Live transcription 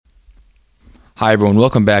Hi, everyone.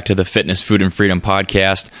 Welcome back to the Fitness, Food, and Freedom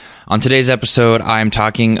podcast. On today's episode, I am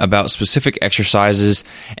talking about specific exercises,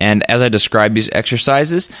 and as I describe these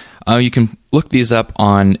exercises, you can look these up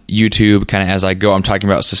on YouTube kind of as I go. I'm talking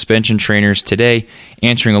about suspension trainers today,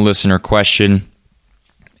 answering a listener question,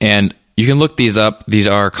 and you can look these up. These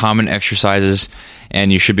are common exercises,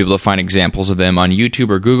 and you should be able to find examples of them on YouTube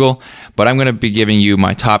or Google, but I'm going to be giving you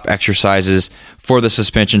my top exercises for the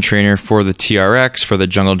suspension trainer, for the TRX, for the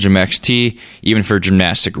Jungle Gym XT, even for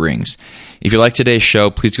gymnastic rings. If you like today's show,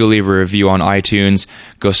 please go leave a review on iTunes.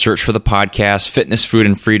 Go search for the podcast, Fitness, Food,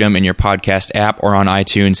 and Freedom in your podcast app or on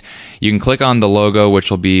iTunes. You can click on the logo, which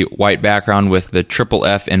will be white background with the triple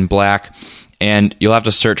F in black, and you'll have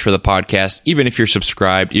to search for the podcast, even if you're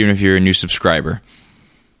subscribed, even if you're a new subscriber.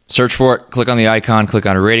 Search for it, click on the icon, click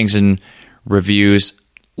on ratings and reviews,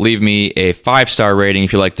 leave me a 5-star rating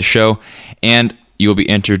if you like the show, and you'll be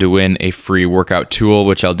entered to win a free workout tool,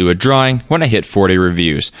 which I'll do a drawing when I hit 40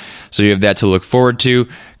 reviews. So you have that to look forward to.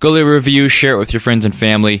 Go leave a review, share it with your friends and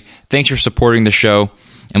family. Thanks for supporting the show,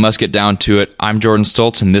 and let's get down to it. I'm Jordan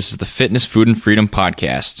Stoltz, and this is the Fitness, Food, and Freedom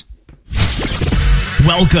podcast.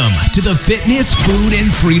 Welcome to the Fitness, Food,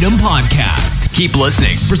 and Freedom podcast. Keep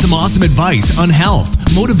listening for some awesome advice on health,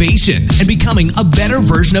 motivation, and becoming a better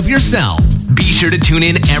version of yourself. Be sure to tune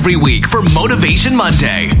in every week for Motivation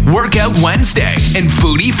Monday, Workout Wednesday, and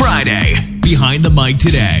Foodie Friday. Behind the mic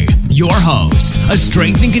today, your host, a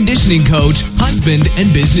strength and conditioning coach, husband,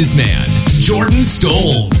 and businessman, Jordan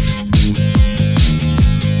Stoltz.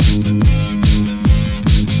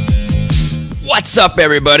 What's up,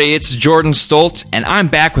 everybody? It's Jordan Stoltz, and I'm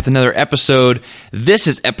back with another episode. This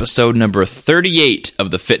is episode number 38 of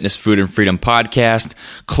the Fitness, Food, and Freedom podcast.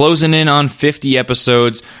 Closing in on 50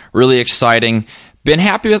 episodes. Really exciting. Been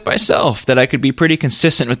happy with myself that I could be pretty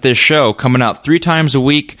consistent with this show, coming out 3 times a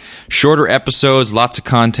week, shorter episodes, lots of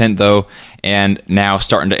content though, and now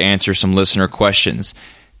starting to answer some listener questions.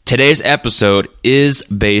 Today's episode is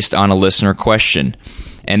based on a listener question,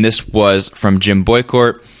 and this was from Jim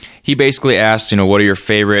Boycourt. He basically asked, what are your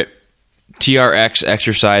favorite TRX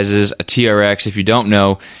exercises? A TRX, if you don't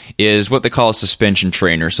know, is what they call a suspension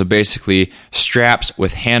trainer. So basically straps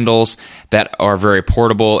with handles that are very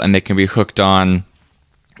portable, and they can be hooked on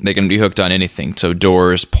anything. So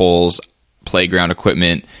doors, poles, playground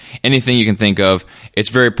equipment, anything you can think of. It's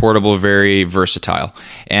very portable, very versatile.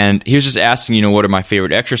 And he was just asking, what are my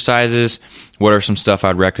favorite exercises? What are some stuff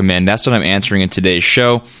I'd recommend? That's what I'm answering in today's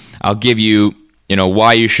show. I'll give you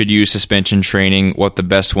why you should use suspension training, what the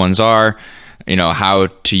best ones are, how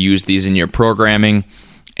to use these in your programming,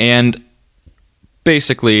 and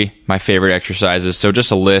basically my favorite exercises. So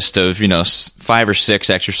just a list of, 5 or 6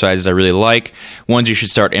 exercises I really like, ones you should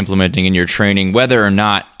start implementing in your training, whether or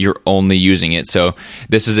not you're only using it. So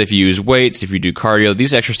this is if you use weights, if you do cardio,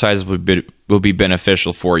 these exercises will be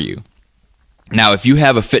beneficial for you. Now, if you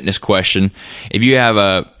have a fitness question, if you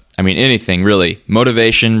have anything really,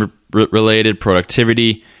 motivation related,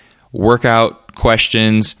 productivity, workout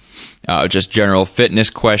questions, just general fitness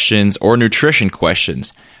questions, or nutrition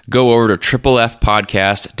questions, go over to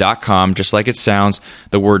triplefpodcast.com, just like it sounds,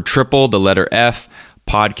 the word triple, the letter F,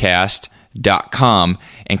 podcast.com,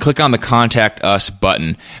 and click on the Contact Us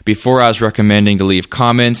button. Before, I was recommending to leave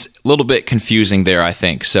comments. A little bit confusing there, I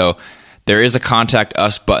think. So there is a Contact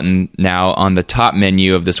Us button now on the top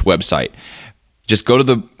menu of this website. Just go to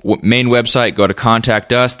the main website, go to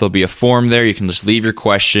Contact Us. There'll be a form there. You can just leave your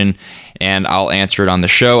question, and I'll answer it on the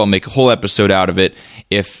show. I'll make a whole episode out of it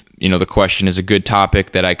if, the question is a good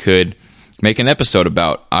topic that I could make an episode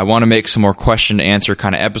about. I want to make some more question-to-answer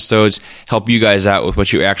kind of episodes, help you guys out with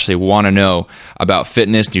what you actually want to know about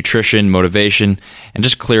fitness, nutrition, motivation, and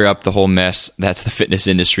just clear up the whole mess. That's the fitness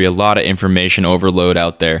industry. A lot of information overload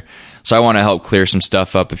out there. So I want to help clear some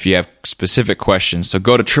stuff up if you have specific questions. So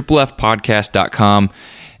go to triplefpodcast.com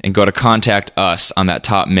and go to Contact Us on that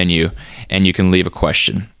top menu, and you can leave a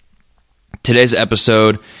question. Today's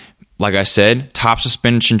episode, like I said, top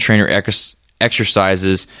suspension trainer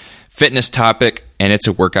exercises, fitness topic, and it's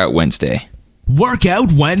a Workout Wednesday.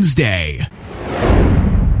 Workout Wednesday.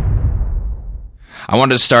 I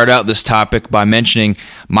wanted to start out this topic by mentioning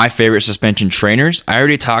my favorite suspension trainers. I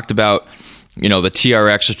already talked about the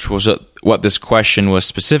TRX, which was what this question was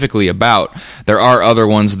specifically about. There are other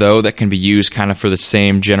ones, though, that can be used kind of for the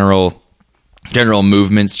same general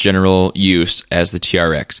movements, general use as the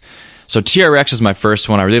TRX. So TRX is my first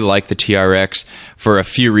one. I really like the TRX for a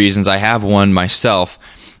few reasons. I have one myself,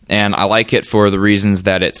 and I like it for the reasons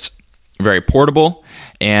that it's very portable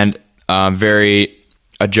and very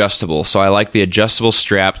adjustable. So I like the adjustable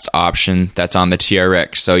straps option that's on the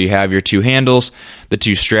TRX. So you have your 2 handles, the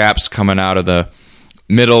 2 straps coming out of the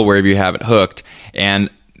middle, wherever you have it hooked, and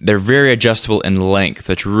they're very adjustable in length,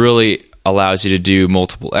 which really allows you to do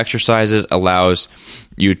multiple exercises, allows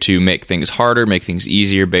you to make things harder, make things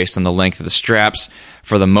easier based on the length of the straps.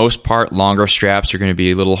 For the most part, longer straps are going to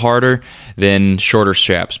be a little harder than shorter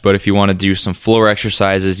straps, but if you want to do some floor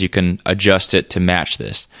exercises, you can adjust it to match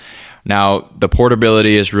this. Now, the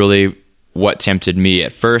portability is really what tempted me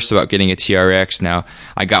at first about getting a TRX. Now,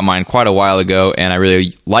 I got mine quite a while ago, and I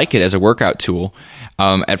really like it as a workout tool.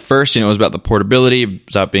 At first, it was about the portability, it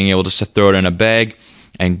was about being able to throw it in a bag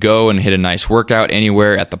and go and hit a nice workout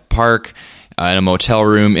anywhere at the park, in a motel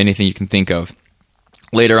room, anything you can think of.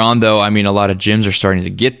 Later on, though, a lot of gyms are starting to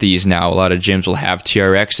get these now. A lot of gyms will have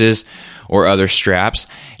TRXs or other straps,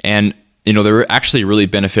 and they're actually a really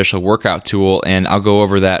beneficial workout tool, and I'll go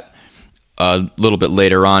over that a little bit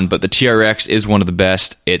later on, but the TRX is one of the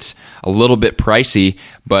best. It's a little bit pricey,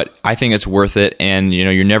 but I think it's worth it, and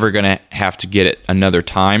you're never going to have to get it another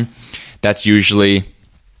time. That's usually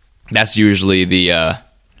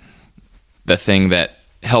the thing that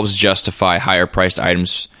helps justify higher priced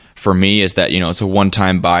items for me, is that it's a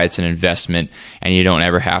one-time buy, it's an investment, and you don't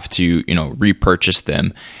ever have to repurchase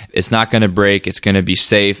them. It's not going to break, it's going to be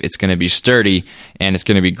safe, it's going to be sturdy, and it's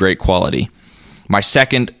going to be great quality. My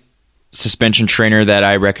second suspension trainer that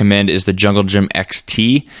I recommend is the Jungle Gym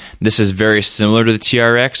XT. This is very similar to the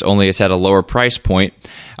TRX, only it's at a lower price point.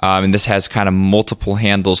 And this has kind of multiple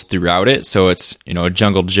handles throughout it. So it's, a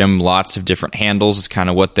Jungle Gym, lots of different handles is kind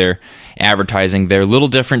of what they're advertising. They're a little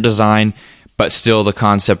different design, but still the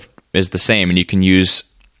concept is the same. And you can use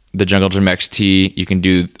the Jungle Gym XT. You can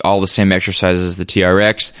do all the same exercises as the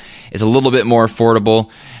TRX. It's a little bit more affordable.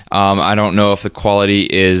 I don't know if the quality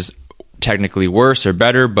is technically worse or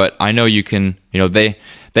better, but I know you can, they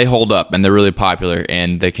hold up and they're really popular,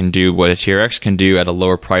 and they can do what a TRX can do at a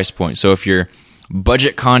lower price point. So if you're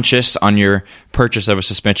budget conscious on your purchase of a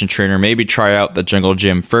suspension trainer, maybe try out the Jungle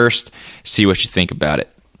Gym first, see what you think about it.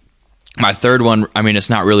 My third one, it's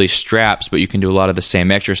not really straps, but you can do a lot of the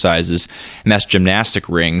same exercises, and that's gymnastic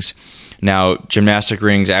rings. Now, gymnastic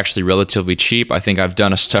rings are actually relatively cheap. I think I've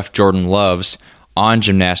done a Stuff Jordan Loves on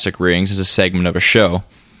gymnastic rings as a segment of a show.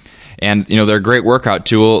 And, they're a great workout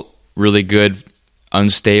tool, really good,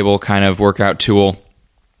 unstable kind of workout tool.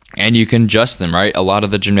 And you can adjust them, right? A lot of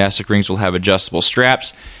the gymnastic rings will have adjustable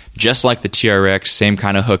straps, just like the TRX, same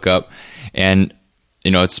kind of hookup. And,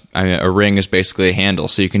 a ring is basically a handle.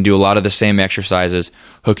 So you can do a lot of the same exercises,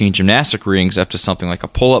 hooking gymnastic rings up to something like a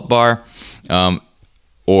pull-up bar,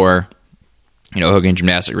 or, hooking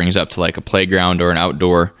gymnastic rings up to like a playground or an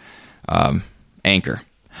outdoor anchor.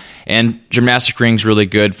 And gymnastic rings really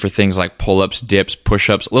good for things like pull-ups, dips,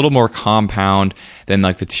 push-ups, a little more compound than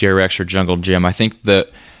like the TRX or Jungle Gym. I think the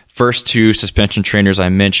first two suspension trainers I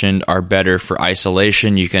mentioned are better for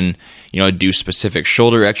isolation. You can, do specific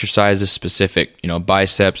shoulder exercises, specific,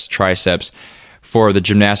 biceps, triceps. For the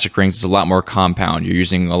gymnastic rings, it's a lot more compound. You're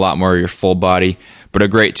using a lot more of your full body, but a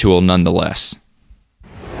great tool nonetheless.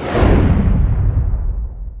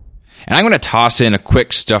 And I'm going to toss in a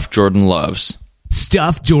quick Stuff Jordan Loves.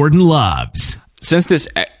 Stuff Jordan Loves. Since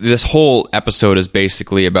this whole episode is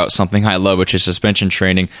basically about something I love, which is suspension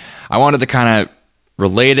training, I wanted to kind of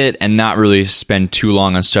relate it and not really spend too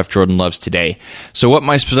long on Stuff Jordan Loves today. So what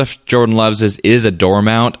my Stuff Jordan Loves is a door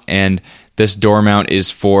mount, and this door mount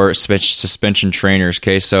is for suspension trainers.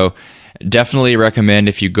 Okay, so definitely recommend,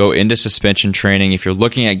 if you go into suspension training, if you're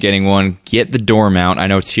looking at getting one, get the door mount. I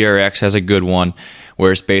know TRX has a good one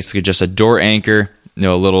where it's basically just a door anchor,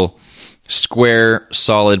 a little square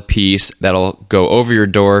solid piece that'll go over your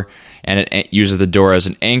door, and it uses the door as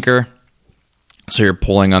an anchor. So you're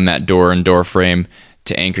pulling on that door and door frame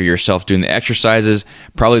to anchor yourself doing the exercises.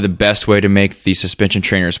 Probably the best way to make the suspension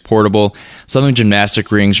trainers portable. Something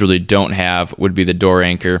gymnastic rings really don't have would be the door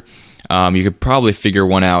anchor. You could probably figure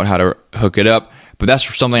one out how to hook it up, but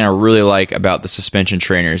that's something I really like about the suspension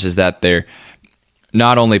trainers, is that they're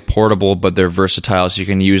not only portable, but they're versatile, so you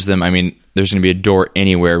can use them. There's going to be a door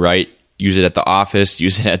anywhere, right? Use it at the office,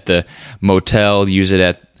 use it at the motel, use it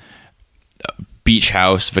at beach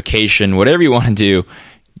house, vacation, whatever you want to do,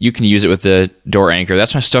 you can use it with the door anchor.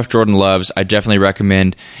 That's my Stuff Jordan Loves. I definitely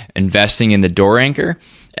recommend investing in the door anchor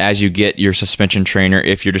as you get your suspension trainer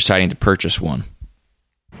if you're deciding to purchase one.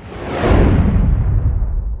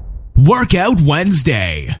 Workout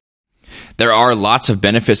Wednesday. There are lots of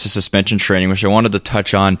benefits to suspension training, which I wanted to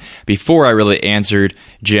touch on before I really answered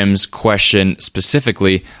Jim's question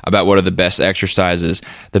specifically about what are the best exercises.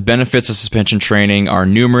 The benefits of suspension training are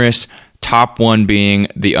numerous, top one being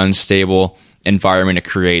the unstable environment it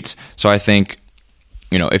creates. So I think,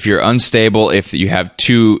 if you're unstable, if you have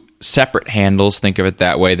two separate handles, think of it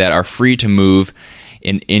that way, that are free to move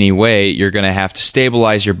in any way, you're going to have to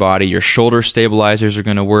stabilize your body. Your shoulder stabilizers are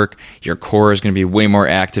going to work. Your core is going to be way more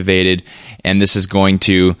activated. And this is going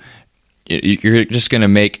to, you're just going to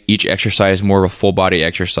make each exercise more of a full body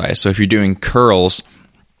exercise. So if you're doing curls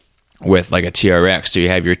with like a TRX, so you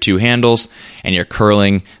have your two handles and you're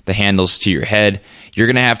curling the handles to your head, you're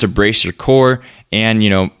going to have to brace your core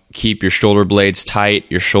and, keep your shoulder blades tight,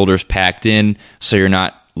 your shoulders packed in, so you're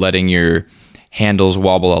not letting your handles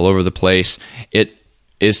wobble all over the place. It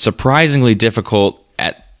is surprisingly difficult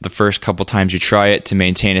at the first couple times you try it to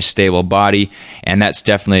maintain a stable body, and that's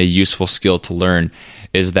definitely a useful skill to learn,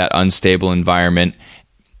 is that unstable environment.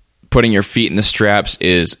 Putting your feet in the straps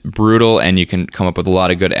is brutal, and you can come up with a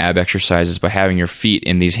lot of good ab exercises by having your feet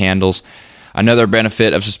in these handles. Another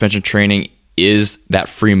benefit of suspension training is that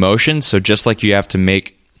free motion. So just like you have to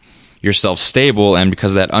make yourself stable, and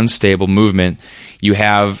because of that unstable movement, you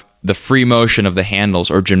have the free motion of the handles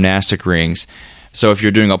or gymnastic rings. So if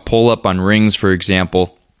you're doing a pull-up on rings, for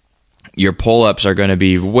example, your pull-ups are going to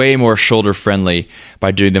be way more shoulder friendly by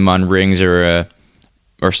doing them on rings or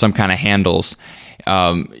some kind of handles.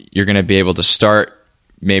 You're going to be able to start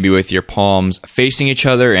maybe with your palms facing each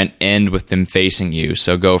other and end with them facing you.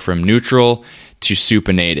 So go from neutral to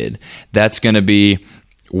supinated. That's going to be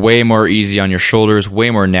way more easy on your shoulders, way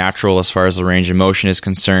more natural as far as the range of motion is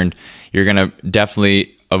concerned. You're going to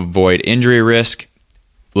definitely avoid injury risk,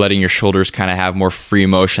 letting your shoulders kind of have more free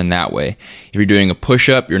motion that way. If you're doing a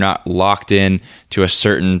push-up, you're not locked in to a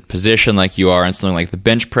certain position like you are on something like the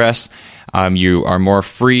bench press. You are more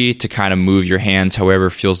free to kind of move your hands however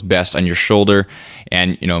feels best on your shoulder.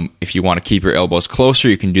 And, if you want to keep your elbows closer,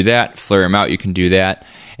 you can do that. Flare them out, you can do that.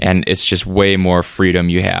 And it's just way more freedom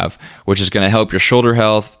you have, which is going to help your shoulder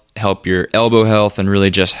health, help your elbow health, and really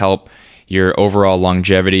just help your overall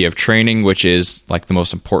longevity of training, which is like the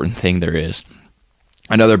most important thing there is.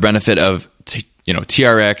 Another benefit of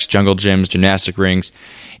TRX, jungle gyms, gymnastic rings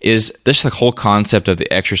is this whole concept of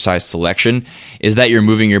the exercise selection is that you're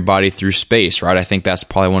moving your body through space, right? I think that's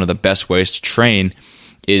probably one of the best ways to train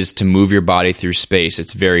is to move your body through space.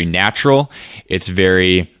 It's very natural. It's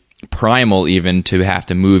very primal even to have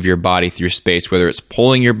to move your body through space, whether it's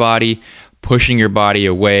pulling your body, pushing your body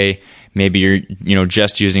away. Maybe you're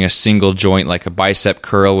just using a single joint like a bicep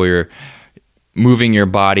curl where you're moving your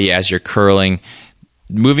body as you're curling.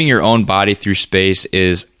 Moving your own body through space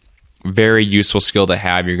is a very useful skill to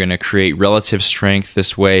have. You're going to create relative strength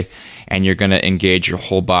this way, and you're going to engage your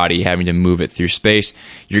whole body having to move it through space.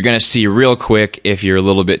 You're going to see real quick if you're a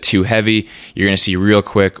little bit too heavy. You're going to see real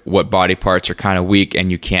quick what body parts are kind of weak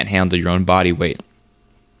and you can't handle your own body weight.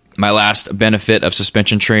 My last benefit of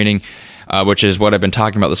suspension training, which is what I've been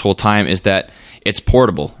talking about this whole time, is that it's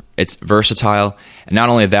portable. It's versatile. And not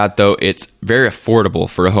only that, though, it's very affordable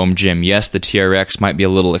for a home gym. Yes, the TRX might be a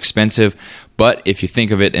little expensive, but if you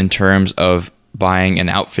think of it in terms of buying and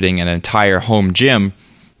outfitting an entire home gym,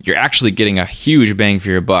 you're actually getting a huge bang for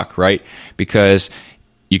your buck, right? Because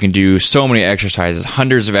you can do so many exercises,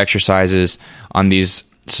 hundreds of exercises on these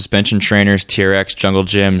suspension trainers, TRX, jungle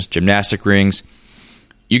gyms, gymnastic rings.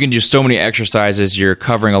 You can do so many exercises, you're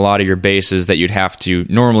covering a lot of your bases that you'd have to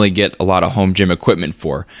normally get a lot of home gym equipment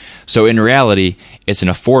for. So in reality, it's an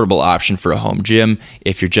affordable option for a home gym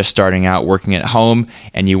if you're just starting out working at home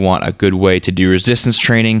and you want a good way to do resistance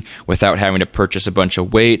training without having to purchase a bunch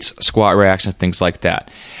of weights, squat racks, and things like that.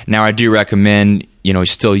 Now, I do recommend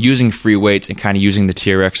still using free weights and kind of using the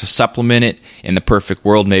TRX to supplement it. In the perfect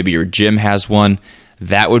world, maybe your gym has one.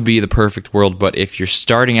 That would be the perfect world. But if you're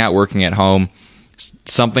starting out working at home,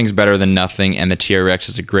 something's better than nothing, and the TRX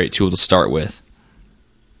is a great tool to start with.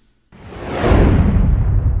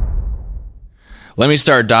 Let me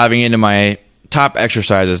start diving into my top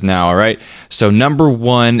exercises now, all right? So number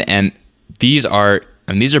one, and these are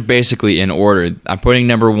basically in order. I'm putting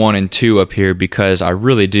number 1 and 2 up here because I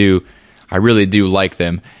really do like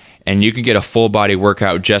them. And you can get a full body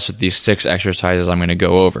workout just with these 6 exercises I'm going to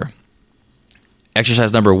go over.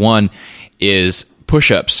 Exercise number 1 is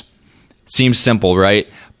push-ups. Seems simple, right?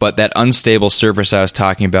 But that unstable surface I was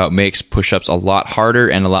talking about makes push-ups a lot harder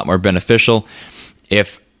and a lot more beneficial.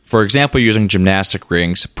 If, for example, you're using gymnastic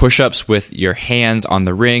rings, push-ups with your hands on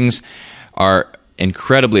the rings are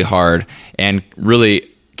incredibly hard and really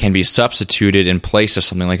can be substituted in place of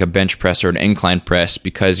something like a bench press or an incline press,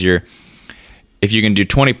 because if you can do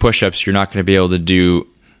 20 push-ups, you're not going to be able to do,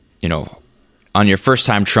 on your first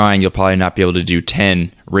time trying, you'll probably not be able to do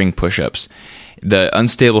 10 ring push-ups. The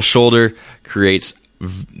unstable shoulder creates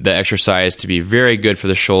the exercise to be very good for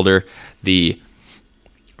the shoulder. The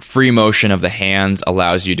free motion of the hands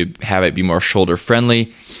allows you to have it be more shoulder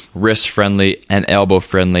friendly, wrist friendly, and elbow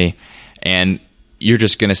friendly. And you're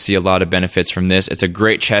just going to see a lot of benefits from this. It's a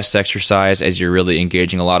great chest exercise as you're really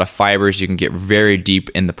engaging a lot of fibers. You can get very deep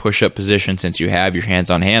in the push-up position since you have your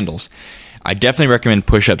hands on handles. I definitely recommend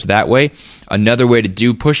push-ups that way. Another way to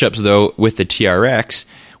do push-ups, though, with the TRX,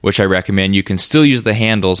 which I recommend, you can still use the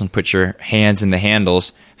handles and put your hands in the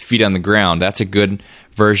handles, feet on the ground. That's a good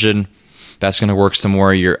version. That's going to work some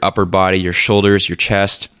more your upper body, your shoulders, your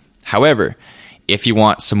chest. However, if you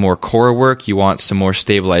want some more core work, you want some more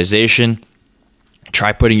stabilization,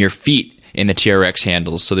 try putting your feet in the TRX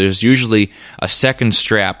handles. So there's usually a second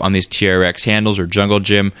strap on these TRX handles or Jungle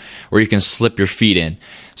Gym where you can slip your feet in.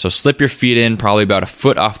 So slip your feet in probably about a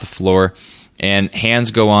foot off the floor, and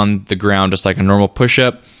hands go on the ground just like a normal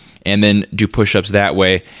push-up, and then do push-ups that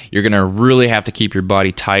way. You're going to really have to keep your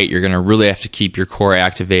body tight. You're going to really have to keep your core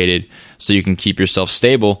activated so you can keep yourself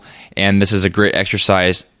stable, and this is a great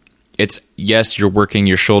exercise. It's, yes, you're working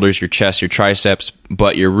your shoulders, your chest, your triceps,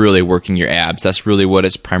 but you're really working your abs. That's really what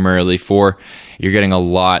it's primarily for. You're getting a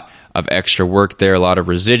lot of extra work there, a lot of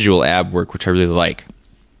residual ab work, which I really like.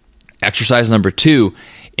 Exercise number 2,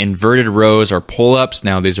 inverted rows or pull-ups.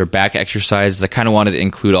 Now, these are back exercises. I kind of wanted to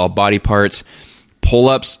include all body parts.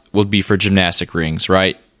 Pull-ups would be for gymnastic rings,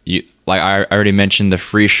 right? Like I already mentioned, the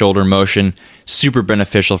free shoulder motion, super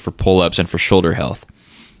beneficial for pull-ups and for shoulder health.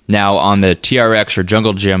 Now, on the TRX or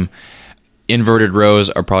Jungle Gym, inverted rows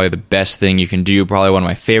are probably the best thing you can do, probably one of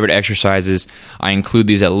my favorite exercises. I include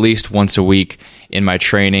these at least once a week in my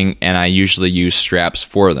training, and I usually use straps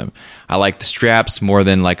for them. I like the straps more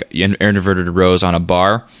than like inverted rows on a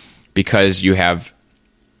bar because you have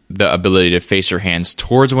the ability to face your hands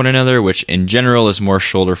towards one another, which in general is more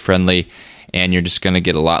shoulder friendly, and you're just going to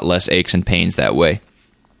get a lot less aches and pains that way.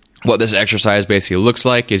 What this exercise basically looks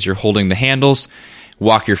like is you're holding the handles,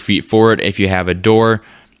 walk your feet forward. If you have a door,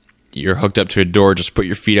 you're hooked up to a door, just put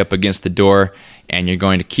your feet up against the door, and you're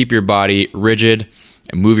going to keep your body rigid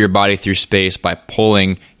and move your body through space by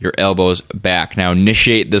pulling your elbows back. Now,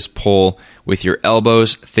 initiate this pull with your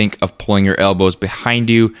elbows. Think of pulling your elbows behind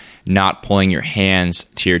you, not pulling your hands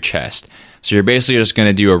to your chest. So you're basically just going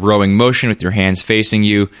to do a rowing motion with your hands facing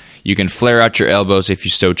you. You can flare out your elbows if you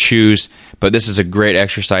so choose, but this is a great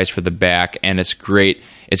exercise for the back, and it's great.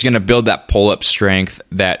 It's going to build that pull-up strength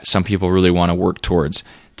that some people really want to work towards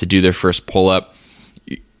to do their first pull-up.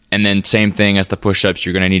 And then same thing as the push-ups,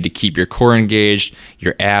 you're going to need to keep your core engaged,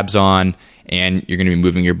 your abs on, and you're going to be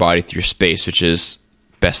moving your body through space, which is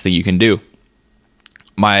the best thing you can do.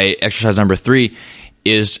 My exercise number 3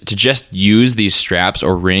 is to just use these straps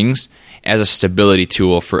or rings as a stability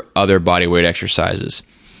tool for other bodyweight exercises.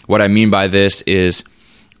 What I mean by this is,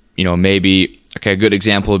 maybe, a good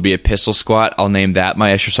example would be a pistol squat. I'll name that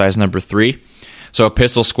my exercise number 3. So a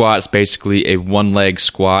pistol squat is basically a one-leg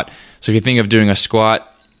squat. So if you think of doing a squat,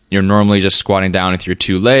 you're normally just squatting down with your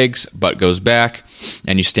 2 legs, butt goes back,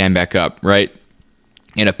 and you stand back up, right?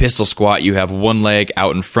 In a pistol squat, you have one leg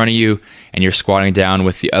out in front of you, and you're squatting down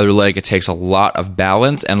with the other leg. It takes a lot of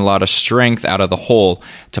balance and a lot of strength out of the hole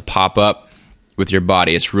to pop up with your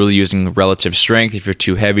body. It's really using relative strength. If you're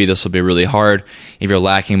too heavy, this will be really hard. If you're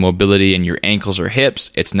lacking mobility in your ankles or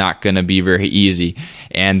hips, it's not going to be very easy.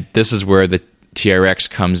 And this is where the TRX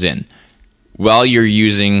comes in. While you're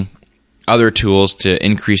using other tools to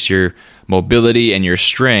increase your mobility and your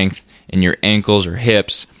strength in your ankles or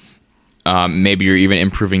hips, maybe you're even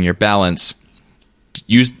improving your balance,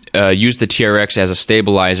 use the TRX as a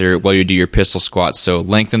stabilizer while you do your pistol squats. So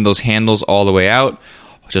lengthen those handles all the way out,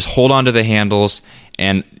 just hold on to the handles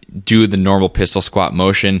and do the normal pistol squat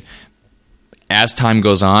motion. As time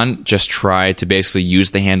goes on, just try to basically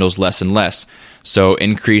use the handles less and less. So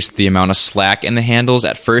increase the amount of slack in the handles.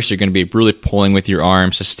 At first, you're going to be really pulling with your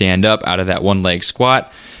arms to stand up out of that one-leg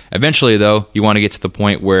squat. Eventually, though, you want to get to the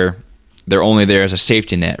point where they're only there as a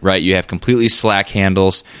safety net, right? You have completely slack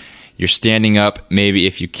handles. You're standing up. Maybe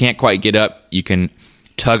if you can't quite get up, you can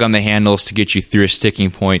tug on the handles to get you through a sticking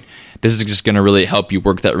point. This is just going to really help you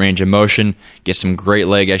work that range of motion, get some great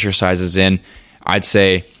leg exercises in. I'd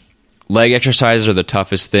say leg exercises are the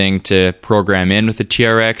toughest thing to program in with the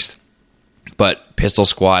TRX, but pistol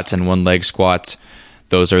squats and one-leg squats,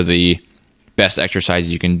 those are the best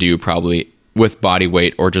exercises you can do probably with body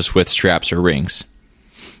weight or just with straps or rings.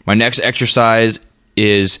 My next exercise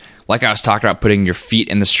is, like I was talking about, putting your feet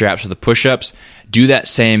in the straps for the push-ups. Do that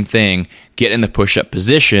same thing, get in the push-up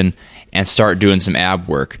position, and start doing some ab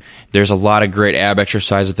work. There's a lot of great ab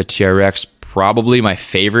exercises with the TRX. Probably my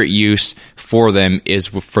favorite use for them is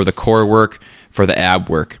for the core work, for the ab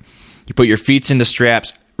work. You put your feet in the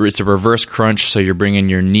straps. It's a reverse crunch, so you're bringing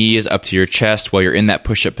your knees up to your chest while you're in that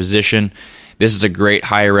push-up position. This is a great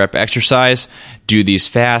high rep exercise. Do these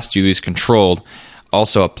fast, do these controlled.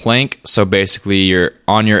 also a plank. So basically you're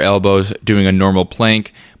on your elbows doing a normal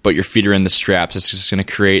plank, but your feet are in the straps. It's just going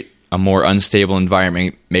to create a more unstable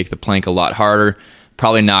environment, make the plank a lot harder,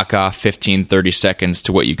 probably knock off 15, 30 seconds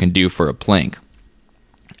to what you can do for a plank.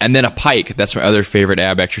 And then a pike, that's my other favorite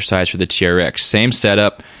ab exercise for the TRX. Same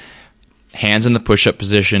setup, hands in the push-up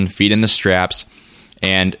position, feet in the straps,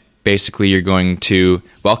 and basically you're going to,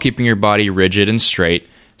 while keeping your body rigid and straight,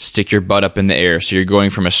 stick your butt up in the air. So you're going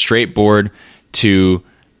from a straight board to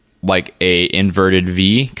like a inverted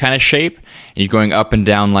V kind of shape, and you're going up and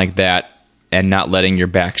down like that and not letting your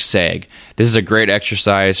back sag. This is a great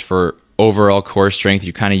exercise for overall core strength.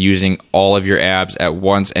 You're kind of using all of your abs at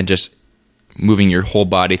once and just moving your whole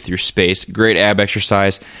body through space. Great ab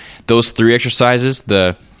exercise. Those 3 exercises,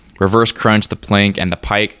 the reverse crunch, the plank, and the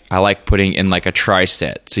pike, I like putting in like a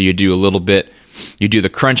tri-set. So you do a little bit, you do the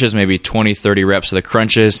crunches, maybe 20, 30 reps of the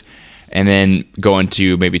crunches, and then go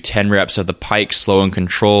into maybe 10 reps of the pike, slow and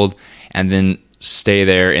controlled, and then stay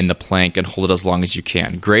there in the plank and hold it as long as you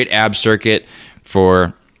can. Great ab circuit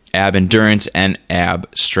for ab endurance and ab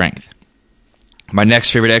strength. My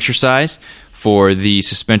next favorite exercise for the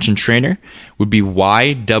suspension trainer would be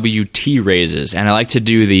YWT raises. And I like to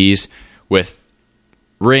do these with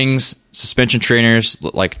rings, suspension trainers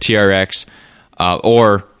like TRX,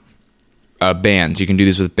 or bands. You can do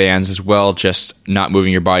these with bands as well, just not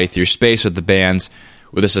moving your body through space with the bands.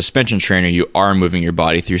 With a suspension trainer, you are moving your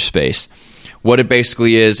body through space. What it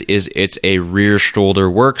basically is it's a rear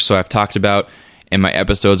shoulder work. So I've talked about in my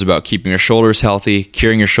episodes about keeping your shoulders healthy,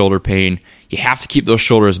 curing your shoulder pain. You have to keep those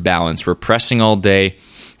shoulders balanced. We're pressing all day.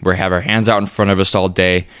 We have our hands out in front of us all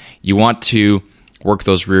day. You want to work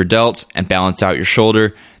those rear delts and balance out your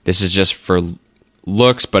shoulder. This is just for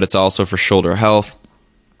looks, but it's also for shoulder health.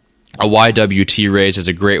 A YWT raise is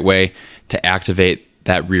a great way to activate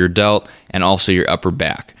that rear delt and also your upper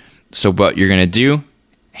back. So what you're going to do,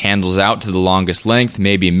 handles out to the longest length,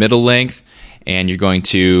 maybe middle length, and you're going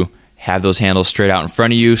to have those handles straight out in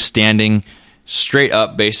front of you, standing straight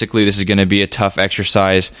up. Basically, this is going to be a tough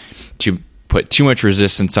exercise to put too much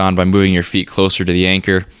resistance on by moving your feet closer to the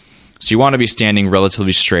anchor. So you want to be standing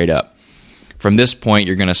relatively straight up. From this point,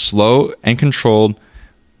 you're going to slow and controlled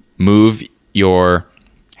move your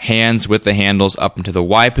hands with the handles up into the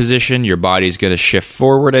Y position. Your body's going to shift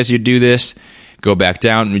forward as you do this. Go back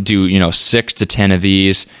down and do 6 to 10 of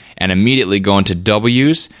these, and immediately go into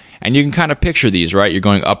W's. And you can kind of picture these, right? You're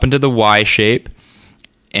going up into the Y shape,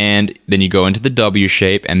 and then you go into the W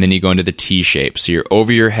shape, and then you go into the T shape. So you're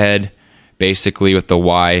over your head, basically with the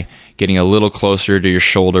Y, getting a little closer to your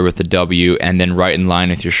shoulder with the W, and then right in line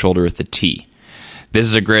with your shoulder with the T. This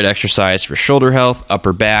is a great exercise for shoulder health,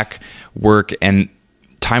 upper back work, and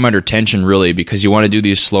time under tension, really, because you want to do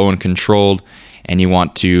these slow and controlled, and you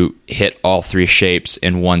want to hit all 3 shapes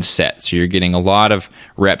in one set. So you're getting a lot of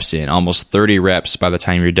reps in, almost 30 reps by the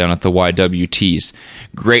time you're done with the YWTs.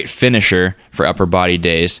 Great finisher for upper body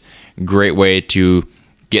days. Great way to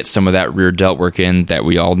get some of that rear delt work in that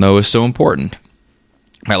we all know is so important.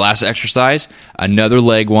 My last exercise, another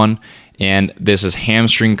leg one, and this is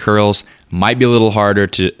hamstring curls. Might be a little harder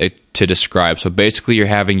to describe. So basically you're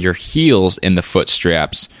having your heels in the foot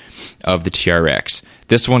straps of the TRX.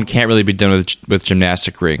 This one can't really be done with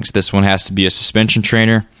gymnastic rings. This one has to be a suspension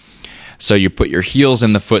trainer. So you put your heels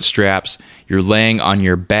in the foot straps, you're laying on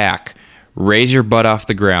your back, raise your butt off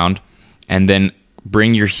the ground, and then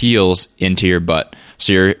bring your heels into your butt.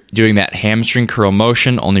 So you're doing that hamstring curl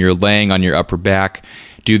motion, only you're laying on your upper back.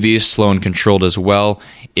 Do these slow and controlled as well.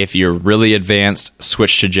 If you're really advanced,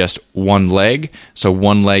 switch to just one leg. So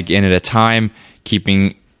one leg in at a time,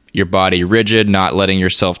 keeping your body rigid, not letting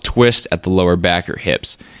yourself twist at the lower back or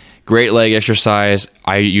hips. Great leg exercise.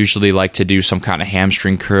 I usually like to do some kind of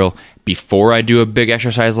hamstring curl before I do a big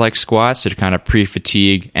exercise like squats to kind of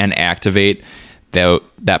pre-fatigue and activate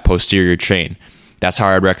that posterior chain. That's how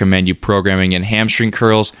I'd recommend you programming in hamstring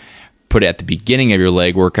curls. Put it at the beginning of your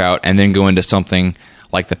leg workout and then go into something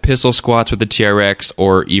like the pistol squats with the TRX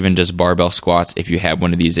or even just barbell squats if you have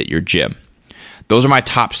one of these at your gym. Those are my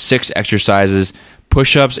top 6 exercises: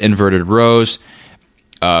 push-ups, inverted rows,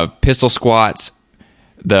 pistol squats,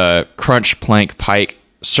 the crunch, plank, pike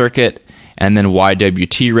circuit, and then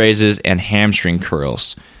YWT raises and hamstring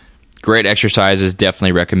curls. Great exercises.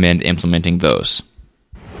 Definitely recommend implementing those.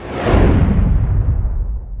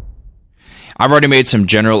 I've already made some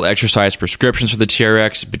general exercise prescriptions for the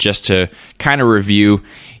TRX, but just to kind of review,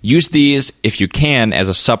 use these if you can as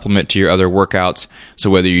a supplement to your other workouts.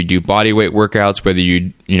 So whether you do body weight workouts, whether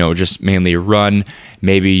you just mainly run,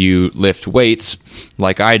 maybe you lift weights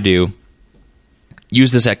like I do,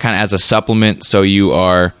 use this kind of as a supplement so you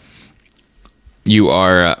are you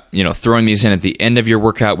are, throwing these in at the end of your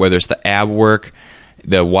workout, whether it's the ab work,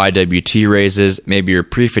 the YWT raises, maybe you're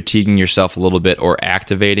pre-fatiguing yourself a little bit or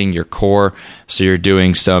activating your core. So you're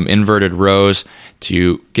doing some inverted rows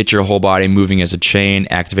to get your whole body moving as a chain,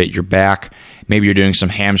 activate your back. Maybe you're doing some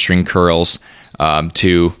hamstring curls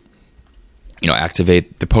to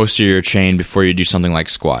activate the posterior chain before you do something like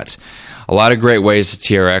squats. A lot of great ways the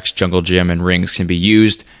TRX, Jungle Gym, and rings can be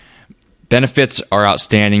used. Benefits are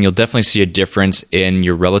outstanding. You'll definitely see a difference in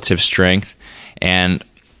your relative strength and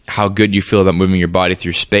how good you feel about moving your body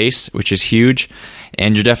through space, which is huge.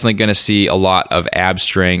 And you're definitely going to see a lot of ab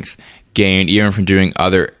strength gained even from doing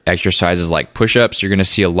other exercises like push-ups. You're going to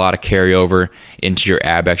see a lot of carryover into your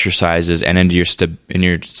ab exercises and into your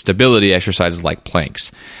stability exercises like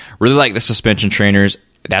planks. Really like the suspension trainers.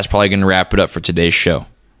 That's probably going to wrap it up for today's show.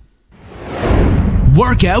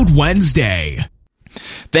 Workout Wednesday.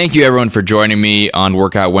 Thank you, everyone, for joining me on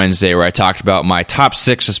Workout Wednesday, where I talked about my top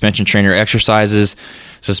 6 suspension trainer exercises.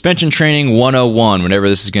 Suspension Training 101, whatever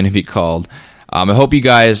this is going to be called. I hope you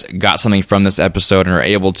guys got something from this episode and are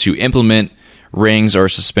able to implement rings or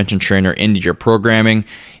suspension trainer into your programming.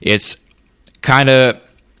 It's kind of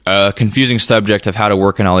a confusing subject of how to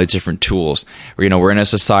work on all these different tools. We're in a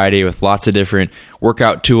society with lots of different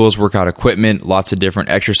workout tools, workout equipment, lots of different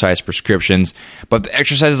exercise prescriptions. But the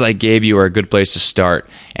exercises I gave you are a good place to start,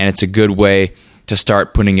 and it's a good way to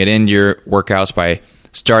start putting it into your workouts by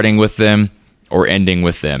starting with them or ending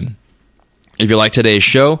with them. If you like today's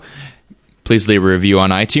show, please leave a review on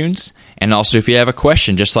iTunes. And also, if you have a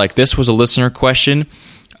question, just like this was a listener question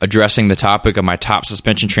addressing the topic of my top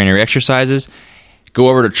suspension trainer exercises, go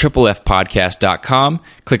over to triplefpodcast.com,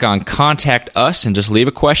 click on Contact Us, and just leave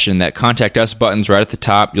a question. That Contact Us button's right at the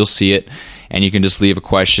top. You'll see it, and you can just leave a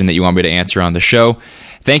question that you want me to answer on the show.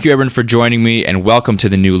 Thank you, everyone, for joining me, and welcome to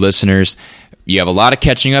the new listeners. You have a lot of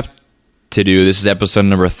catching up to do. This is episode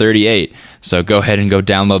number 38. So go ahead and go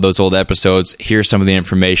download those old episodes. Here's some of the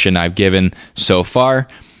information I've given so far.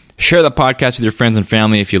 Share the podcast with your friends and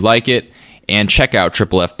family if you like it. And check out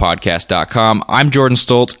triplefpodcast.com. I'm Jordan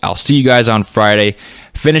Stoltz. I'll see you guys on Friday.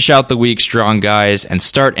 Finish out the week strong, guys, and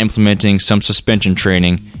start implementing some suspension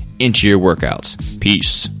training into your workouts.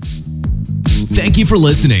 Peace. Thank you for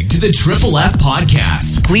listening to the Triple F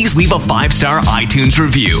Podcast. Please leave a 5-star iTunes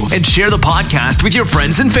review and share the podcast with your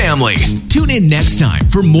friends and family. Tune in next time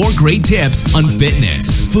for more great tips on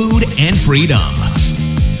fitness, food, and freedom.